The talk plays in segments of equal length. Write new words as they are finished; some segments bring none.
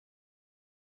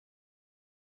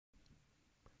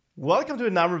Welcome to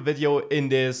another video in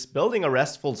this Building a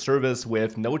RESTful Service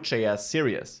with Node.js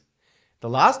series. The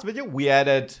last video we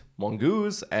added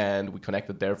Mongoose and we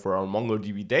connected there for our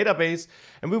MongoDB database,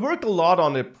 and we worked a lot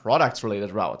on the products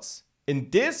related routes. In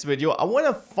this video I want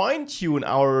to fine-tune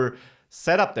our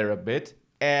setup there a bit,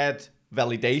 add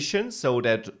validation so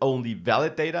that only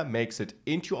valid data makes it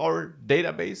into our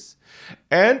database,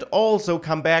 and also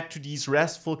come back to these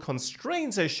RESTful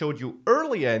constraints I showed you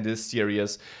earlier in this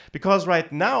series, because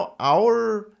right now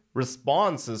our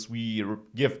responses we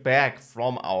give back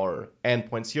from our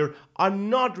endpoints here are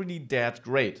not really that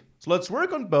great. So let's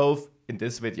work on both in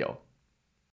this video.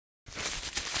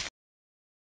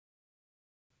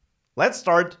 Let's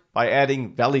start by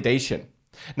adding validation.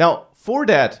 Now for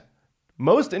that,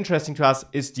 most interesting to us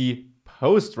is the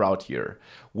post route here,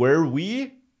 where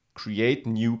we create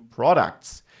new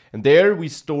products. And there we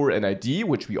store an ID,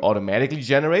 which we automatically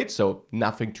generate, so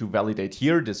nothing to validate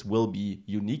here. This will be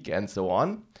unique and so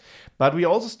on. But we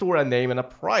also store a name and a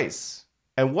price.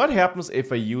 And what happens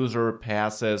if a user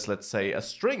passes, let's say, a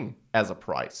string as a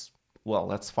price? Well,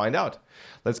 let's find out.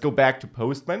 Let's go back to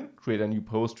Postman, create a new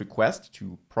post request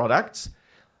to products.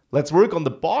 Let's work on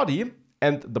the body.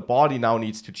 And the body now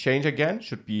needs to change again.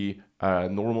 Should be a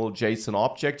normal JSON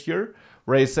object here,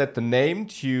 where I set the name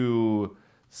to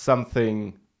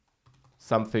something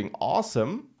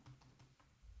awesome.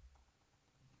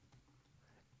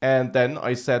 And then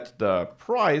I set the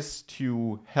price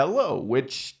to hello,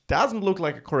 which doesn't look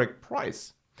like a correct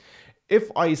price. If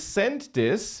I send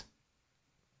this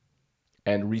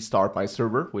and restart my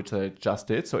server, which I just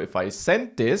did. So if I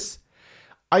send this,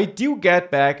 I do get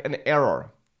back an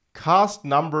error. Cast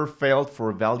number failed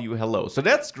for value hello. So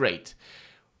that's great.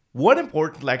 One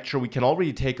important lecture we can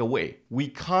already take away. We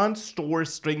can't store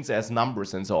strings as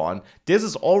numbers and so on. This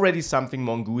is already something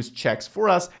Mongoose checks for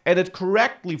us, and it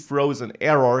correctly throws an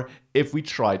error if we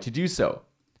try to do so.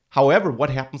 However,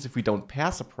 what happens if we don't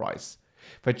pass a price?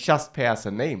 If I just pass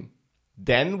a name,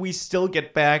 then we still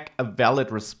get back a valid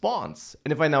response.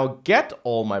 And if I now get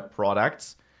all my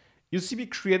products, you see we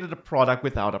created a product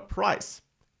without a price.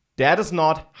 That is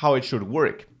not how it should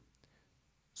work.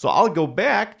 So I'll go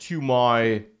back to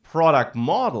my product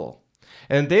model,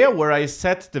 and there where I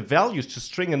set the values to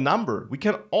string and number, we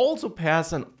can also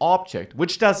pass an object,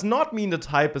 which does not mean the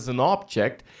type is an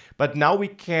object, but now we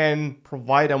can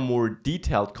provide a more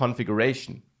detailed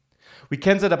configuration. We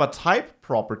can set up a type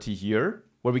property here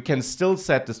where we can still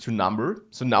set this to number.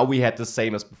 So now we had the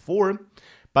same as before,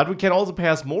 but we can also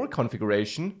pass more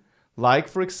configuration, like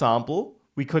for example,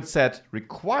 we could set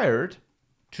required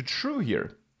to true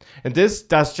here. And this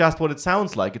does just what it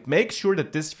sounds like. It makes sure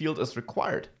that this field is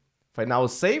required. If I now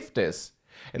save this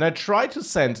and I try to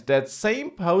send that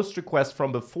same post request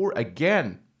from before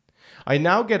again, I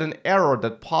now get an error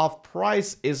that path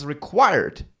price is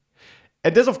required.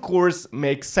 And this of course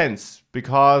makes sense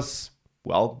because,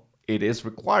 well, it is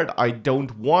required. I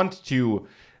don't want to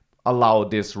allow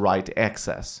this write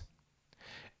access.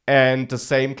 And the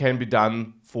same can be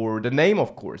done for the name,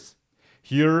 of course.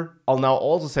 Here, I'll now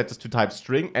also set this to type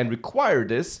string and require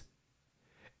this.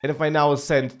 And if I now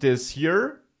send this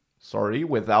here,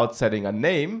 without setting a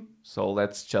name, so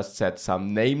let's just set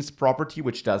some names property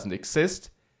which doesn't exist.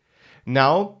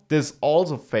 Now, this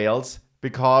also fails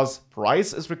because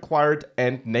price is required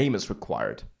and name is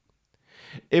required.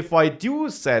 If I do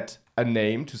set a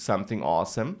name to something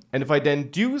awesome, and if I then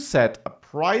do set a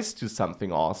price to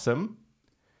something awesome,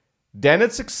 then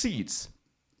it succeeds.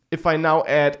 If I now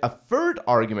add a third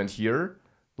argument here,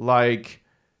 like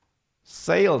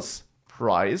sales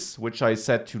price, which I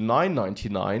set to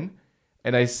 $9.99,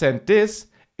 and I send this,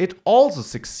 it also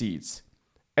succeeds.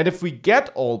 And if we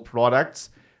get all products,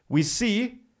 we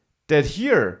see that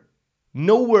here,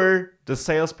 nowhere the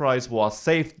sales price was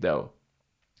saved though.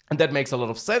 And that makes a lot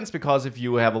of sense because if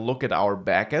you have a look at our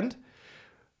backend,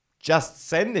 just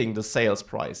sending the sales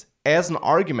price as an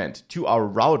argument to our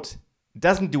route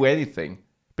doesn't do anything,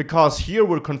 because here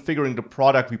we're configuring the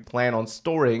product we plan on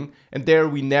storing, and there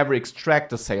we never extract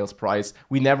the sales price.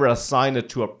 We never assign it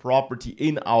to a property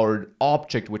in our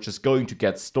object which is going to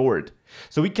get stored.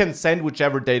 So we can send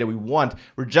whichever data we want.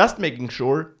 We're just making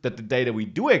sure that the data we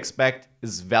do expect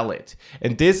is valid.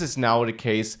 And this is now the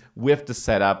case with the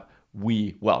setup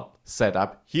we, set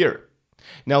up here.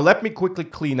 Now let me quickly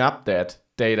clean up that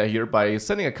data here by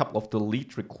sending a couple of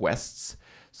delete requests.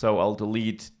 So I'll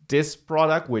delete this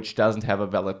product, which doesn't have a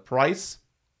valid price.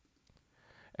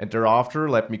 And thereafter,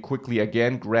 let me quickly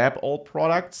again grab all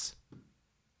products.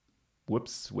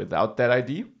 Whoops, without that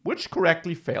ID, which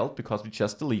correctly failed because we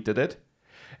just deleted it.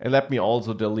 And let me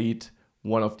also delete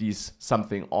one of these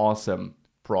something awesome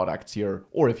products here,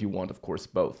 or if you want, of course,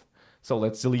 both. So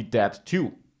let's delete that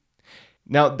too.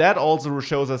 Now that also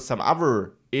shows us some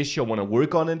other issue I want to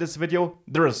work on in this video,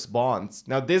 the response.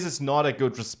 Now this is not a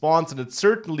good response, and it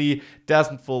certainly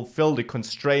doesn't fulfill the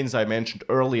constraints I mentioned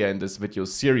earlier in this video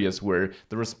series, where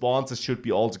the responses should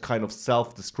be also kind of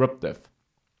self-descriptive.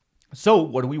 So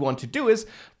what we want to do is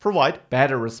provide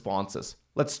better responses.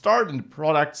 Let's start in the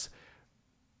products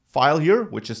file here,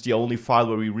 which is the only file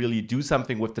where we really do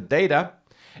something with the data.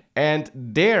 And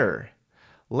there,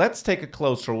 let's take a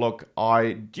closer look.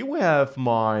 I do have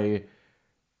my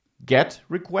get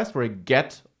request where I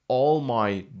get all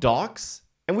my docs,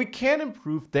 and we can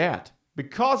improve that,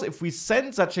 because if we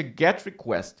send such a get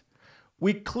request,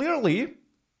 we clearly,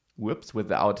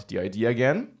 without the ID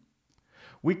again,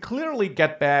 we clearly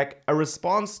get back a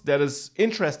response that is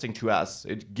interesting to us.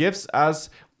 It gives us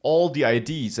all the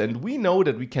IDs, and we know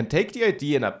that we can take the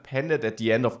ID and append it at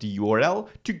the end of the URL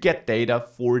to get data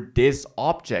for this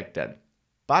object then.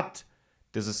 But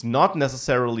this is not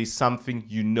necessarily something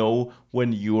you know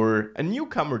when you're a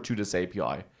newcomer to this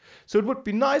API. So it would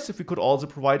be nice if we could also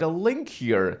provide a link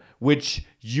here, which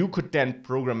you could then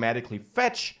programmatically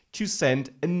fetch to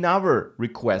send another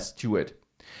request to it.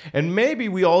 And maybe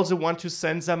we also want to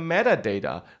send some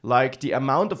metadata, like the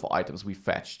amount of items we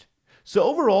fetched. So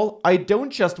overall, I don't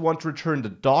just want to return the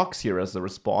docs here as a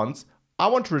response, I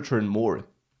want to return more.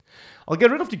 I'll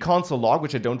get rid of the console log,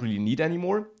 which I don't really need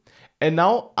anymore. And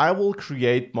now I will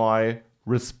create my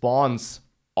response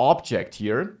object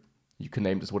here. You can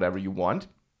name this whatever you want.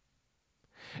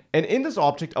 And in this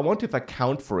object, I want to have a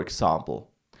count, for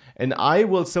example. And I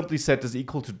will simply set this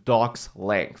equal to docs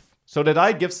length, so that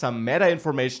I give some meta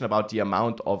information about the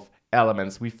amount of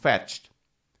elements we fetched.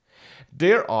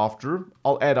 Thereafter,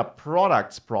 I'll add a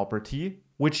products property,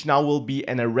 which now will be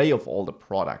an array of all the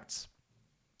products.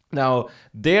 Now,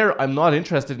 there I'm not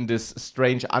interested in this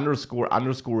strange underscore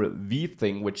v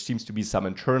thing, which seems to be some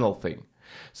internal thing.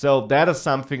 So that is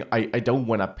something I don't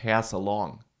want to pass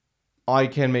along. I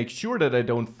can make sure that I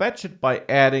don't fetch it by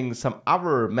adding some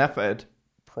other method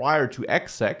prior to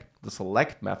exec, the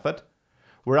select method,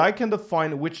 where I can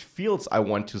define which fields I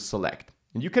want to select.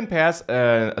 And you can pass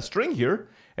a string here,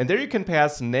 and there you can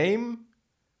pass name,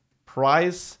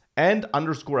 price, and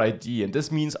underscore ID, and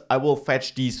this means I will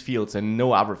fetch these fields and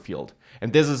no other field.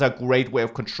 And this is a great way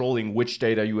of controlling which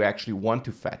data you actually want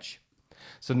to fetch.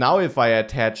 So now if I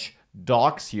attach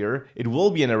docs here, it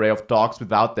will be an array of docs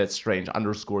without that strange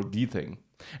underscore d thing.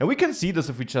 And we can see this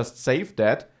if we just save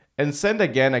that and send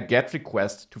again a get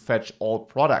request to fetch all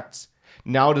products.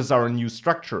 Now this is our new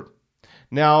structure.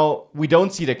 Now we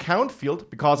don't see the count field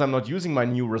because I'm not using my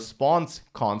new response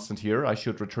constant here. I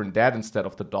should return that instead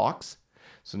of the docs.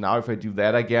 So now if I do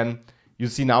that again, you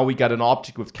see now we got an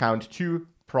object with count2,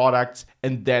 products,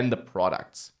 and then the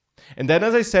products. And then,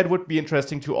 as I said, would be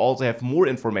interesting to also have more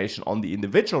information on the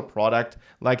individual product,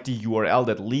 like the URL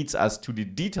that leads us to the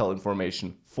detail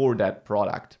information for that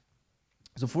product.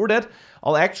 So for that,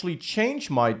 I'll actually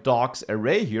change my docs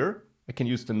array here. I can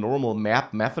use the normal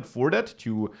map method for that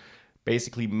to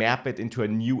basically map it into a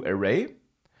new array.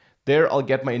 There I'll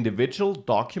get my individual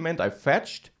document I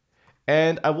fetched,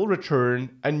 and I will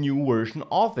return a new version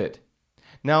of it.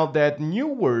 Now that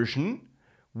new version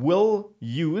will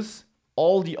use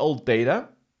all the old data,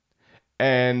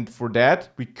 and for that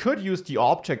we could use the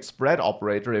object spread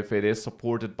operator if it is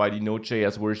supported by the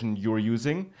Node.js version you're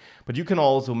using, but you can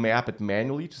also map it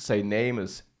manually to say name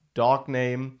is doc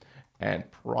name and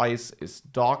price is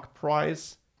doc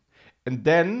price, and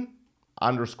then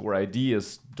underscore ID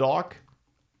is doc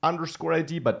underscore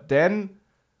ID, but then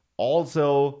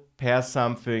also pass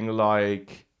something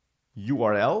like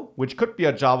URL, which could be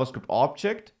a JavaScript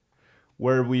object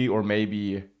where we, or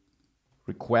maybe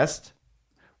request,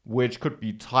 which could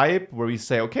be type, where we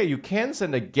say, okay, you can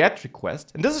send a get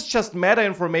request. And this is just meta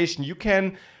information. You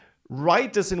can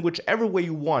write this in whichever way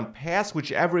you want, pass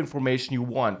whichever information you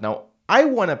want. Now, I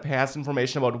want to pass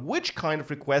information about which kind of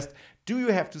request do you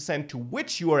have to send to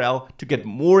which URL to get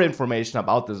more information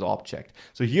about this object.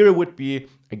 So here it would be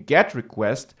a get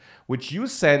request, which you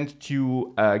send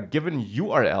to a given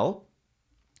URL.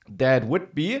 That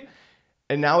would be,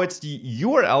 and now it's the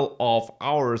URL of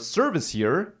our service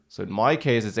here. So in my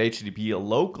case, it's HTTP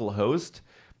localhost,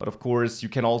 but of course you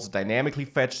can also dynamically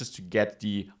fetch this to get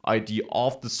the ID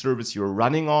of the service you're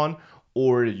running on,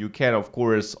 or you can of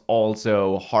course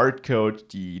also hardcode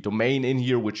the domain in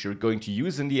here, which you're going to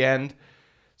use in the end.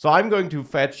 So I'm going to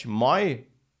fetch my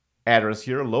address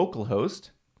here,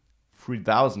 localhost,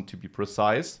 3000 to be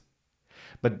precise.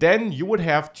 But then you would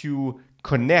have to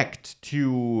connect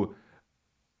to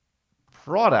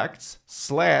products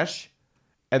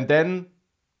 / and then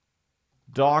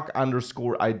doc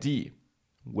underscore ID.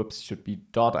 Whoops, should be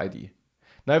 .id.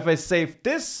 Now if I save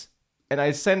this and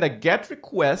I send a GET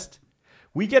request,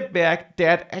 we get back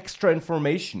that extra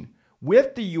information.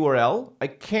 With the URL, I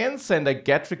can send a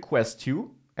GET request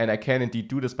to, and I can indeed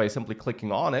do this by simply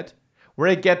clicking on it, where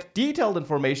I get detailed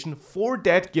information for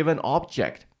that given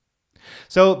object.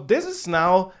 So this is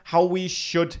now how we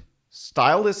should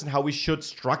style this and how we should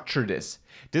structure this.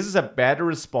 This is a better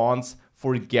response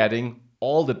for getting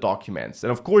all the documents.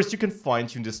 And of course, you can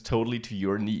fine-tune this totally to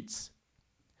your needs.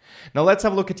 Now let's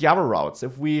have a look at the other routes.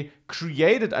 If we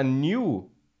created a new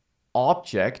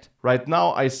object, right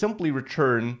now I simply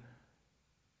return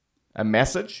a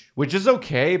message, which is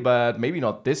okay, but maybe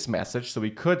not this message. So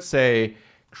we could say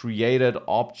created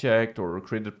object or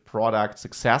created product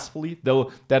successfully,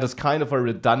 though that is kind of a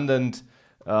redundant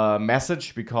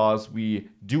message because we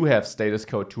do have status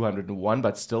code 201,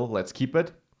 but still, let's keep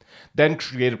it. Then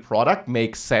created product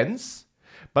makes sense,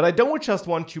 but I don't just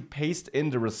want to paste in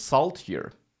the result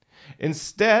here.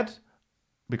 Instead,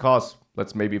 because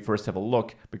let's maybe first have a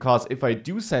look, because if I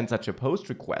do send such a post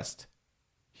request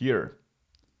here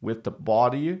with the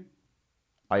body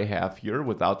I have here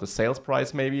without the sales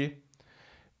price maybe,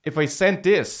 if I send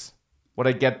this, what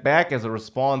I get back as a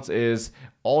response is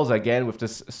also again with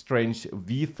this strange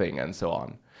V thing and so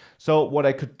on. So what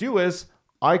I could do is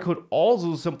I could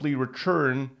also simply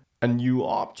return a new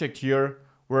object here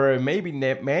where I maybe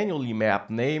manually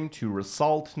map name to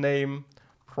result name,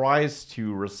 price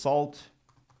to result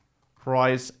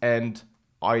price, and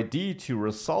ID to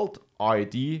result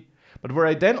ID, but where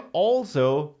I then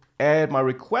also add my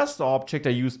request object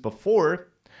I used before,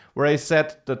 where I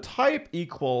set the type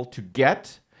equal to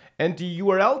get and the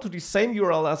URL to the same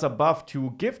URL as above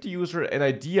to give the user an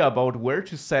idea about where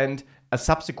to send a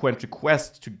subsequent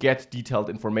request to get detailed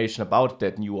information about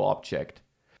that new object.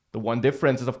 The one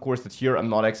difference is of course that here I'm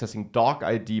not accessing doc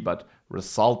ID but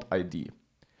result ID.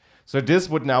 So this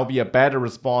would now be a better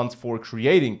response for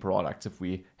creating products. If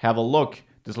we have a look,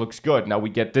 this looks good. Now we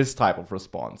get this type of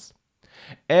response.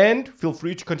 And feel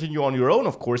free to continue on your own,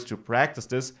 of course, to practice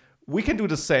this. We can do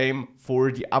the same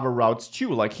for the other routes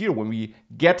too, like here when we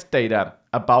get data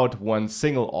about one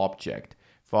single object.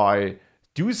 If I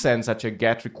do send such a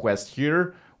GET request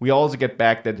here, we also get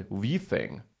back that V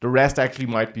thing. The rest actually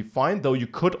might be fine, though you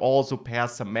could also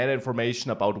pass some meta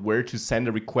information about where to send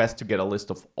a request to get a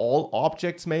list of all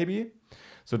objects maybe.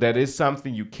 So that is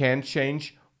something you can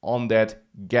change on that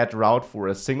GET route for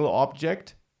a single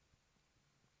object.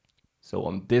 So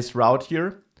on this route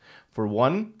here, for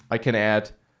one, I can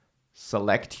add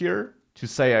select here to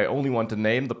say I only want the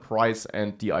name, the price,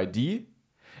 and the ID.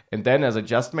 And then as I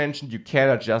just mentioned, you can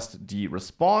adjust the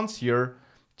response here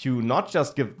to not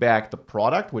just give back the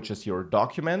product, which is your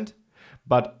document,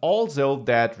 but also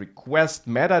that request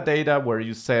metadata where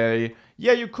you say,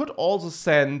 yeah, you could also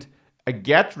send a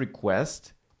GET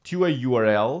request to a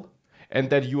URL, and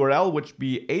that URL would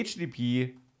be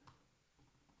HTTP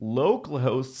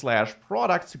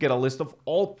localhost/products to get a list of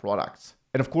all products.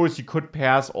 And of course, you could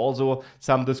pass also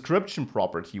some description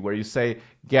property where you say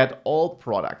get all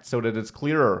products so that it's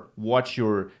clearer what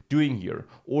you're doing here.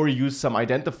 Or use some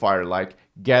identifier like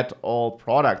get all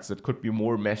products that could be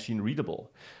more machine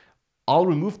readable. I'll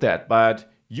remove that, but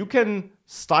you can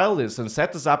style this and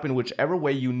set this up in whichever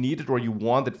way you need it or you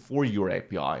want it for your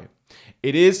API.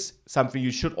 It is something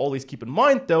you should always keep in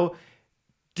mind though.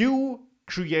 Do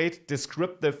create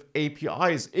descriptive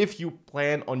APIs if you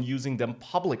plan on using them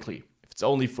publicly. If it's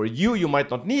only for you, you might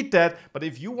not need that, but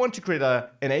if you want to create an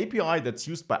API that's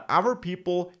used by other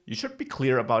people, you should be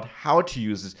clear about how to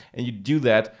use it, and you do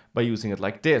that by using it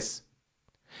like this.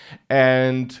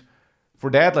 And for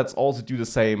that, let's also do the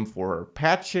same for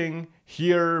patching.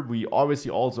 Here, we obviously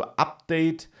also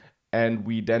update, and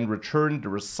we then return the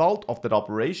result of that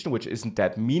operation, which isn't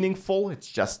that meaningful. It's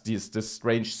just this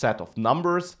strange set of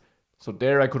numbers. So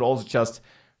there I could also just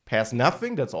pass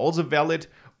nothing, that's also valid,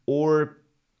 or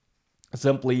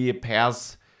simply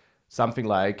pass something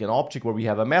like an object where we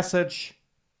have a message,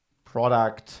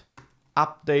 product,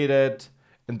 updated,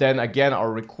 and then again our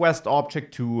request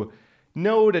object to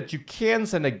know that you can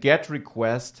send a GET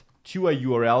request to a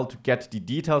URL to get the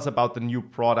details about the new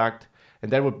product, and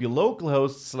that would be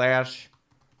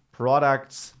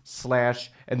localhost/products/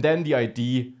 and then the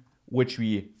ID which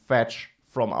we fetch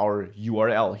from our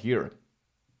URL here.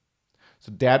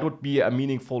 So that would be a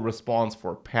meaningful response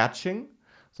for patching.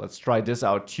 So let's try this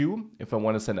out too. If I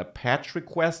want to send a patch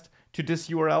request to this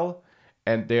URL,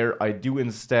 and there I do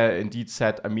indeed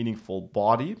set a meaningful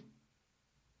body.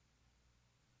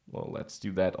 Well, let's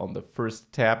do that on the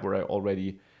first tab where I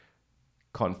already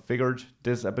configured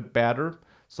this a bit better.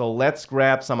 So let's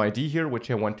grab some ID here,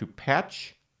 which I want to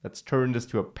patch. Let's turn this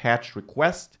to a patch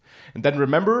request. And then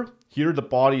remember, here the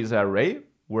body is an array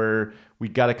where we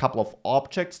got a couple of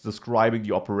objects describing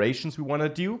the operations we want to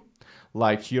do.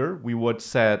 Like here, we would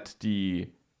set the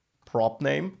prop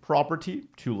name property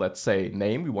to, let's say,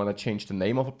 name. We want to change the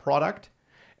name of a product.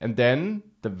 And then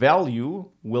the value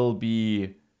will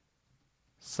be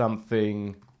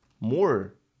something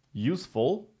more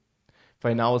useful. If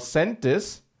I now send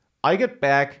this, I get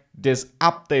back this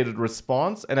updated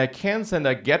response, and I can send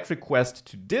a GET request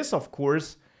to this, of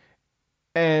course,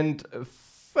 and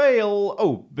fail.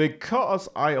 Oh, because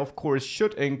I, of course,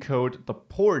 should encode the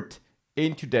port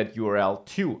into that URL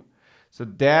too. So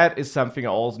that is something I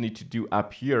also need to do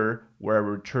up here, where I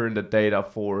return the data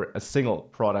for a single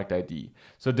product ID.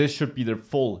 So this should be the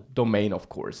full domain, of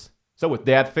course. So with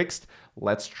that fixed,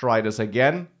 let's try this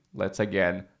again. Let's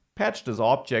again patch this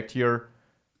object here,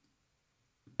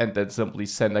 and then simply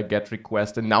send a GET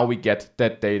request. And now we get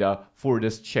that data for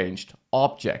this changed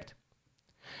object.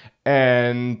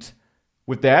 And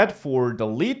with that, for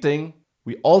deleting,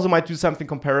 we also might do something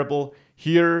comparable.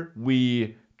 Here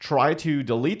we try to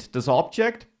delete this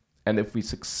object, and if we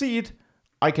succeed,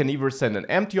 I can either send an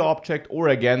empty object or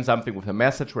again something with a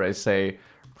message where I say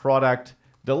product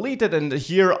deleted, and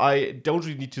here I don't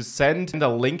really need to send a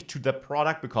link to the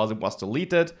product because it was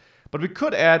deleted, but we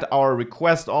could add our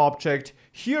request object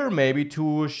here maybe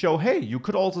to show, hey, you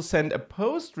could also send a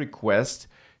post request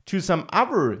to some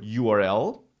other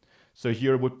URL. So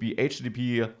here would be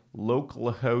HTTP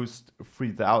localhost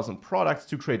 3000 products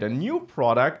to create a new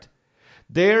product.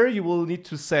 There you will need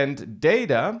to send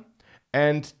data,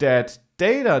 and that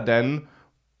data then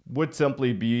would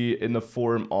simply be in the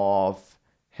form of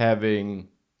having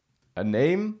a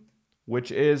name,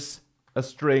 which is a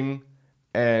string,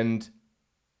 and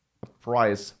a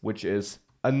price, which is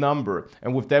a number.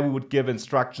 And with that, we would give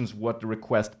instructions what the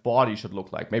request body should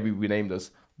look like. Maybe we name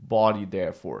this body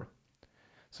therefore.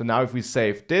 So now if we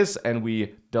save this and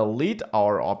we delete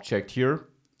our object here,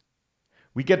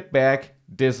 we get back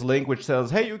this link which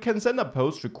says, hey, you can send a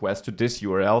post request to this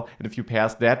URL, and if you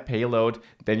pass that payload,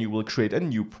 then you will create a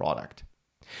new product.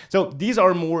 So these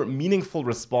are more meaningful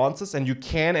responses, and you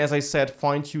can, as I said,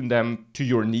 fine-tune them to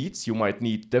your needs. You might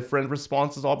need different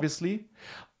responses, obviously.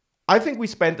 I think we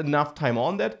spent enough time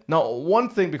on that. Now, one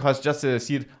thing, because just as I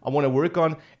see it, I want to work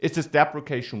on is this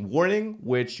deprecation warning,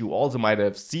 which you also might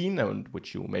have seen and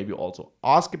which you maybe also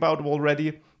asked about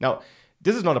already. Now,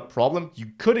 this is not a problem. You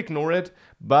could ignore it,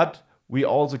 but we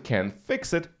also can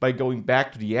fix it by going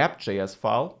back to the app.js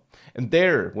file. And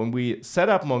there, when we set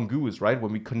up Mongoose, right,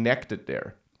 when we connect it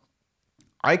there,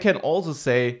 I can also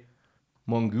say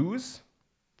Mongoose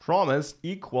promise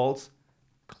equals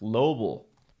global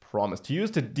promise to use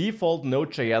the default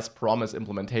Node.js promise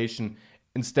implementation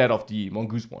instead of the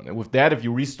Mongoose one. And with that, if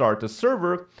you restart the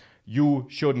server, you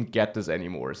shouldn't get this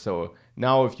anymore. So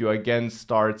now if you again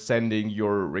start sending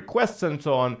your requests and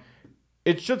so on,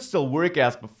 it should still work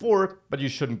as before, but you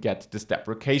shouldn't get this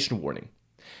deprecation warning.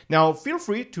 Now, feel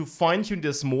free to fine-tune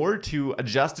this more to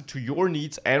adjust it to your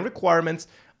needs and requirements.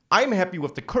 I'm happy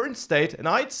with the current state, and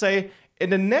I'd say in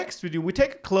the next video, we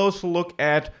take a closer look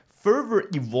at further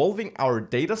evolving our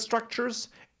data structures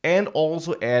and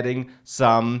also adding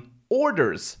some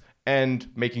orders and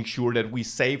making sure that we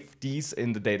save these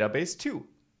in the database too.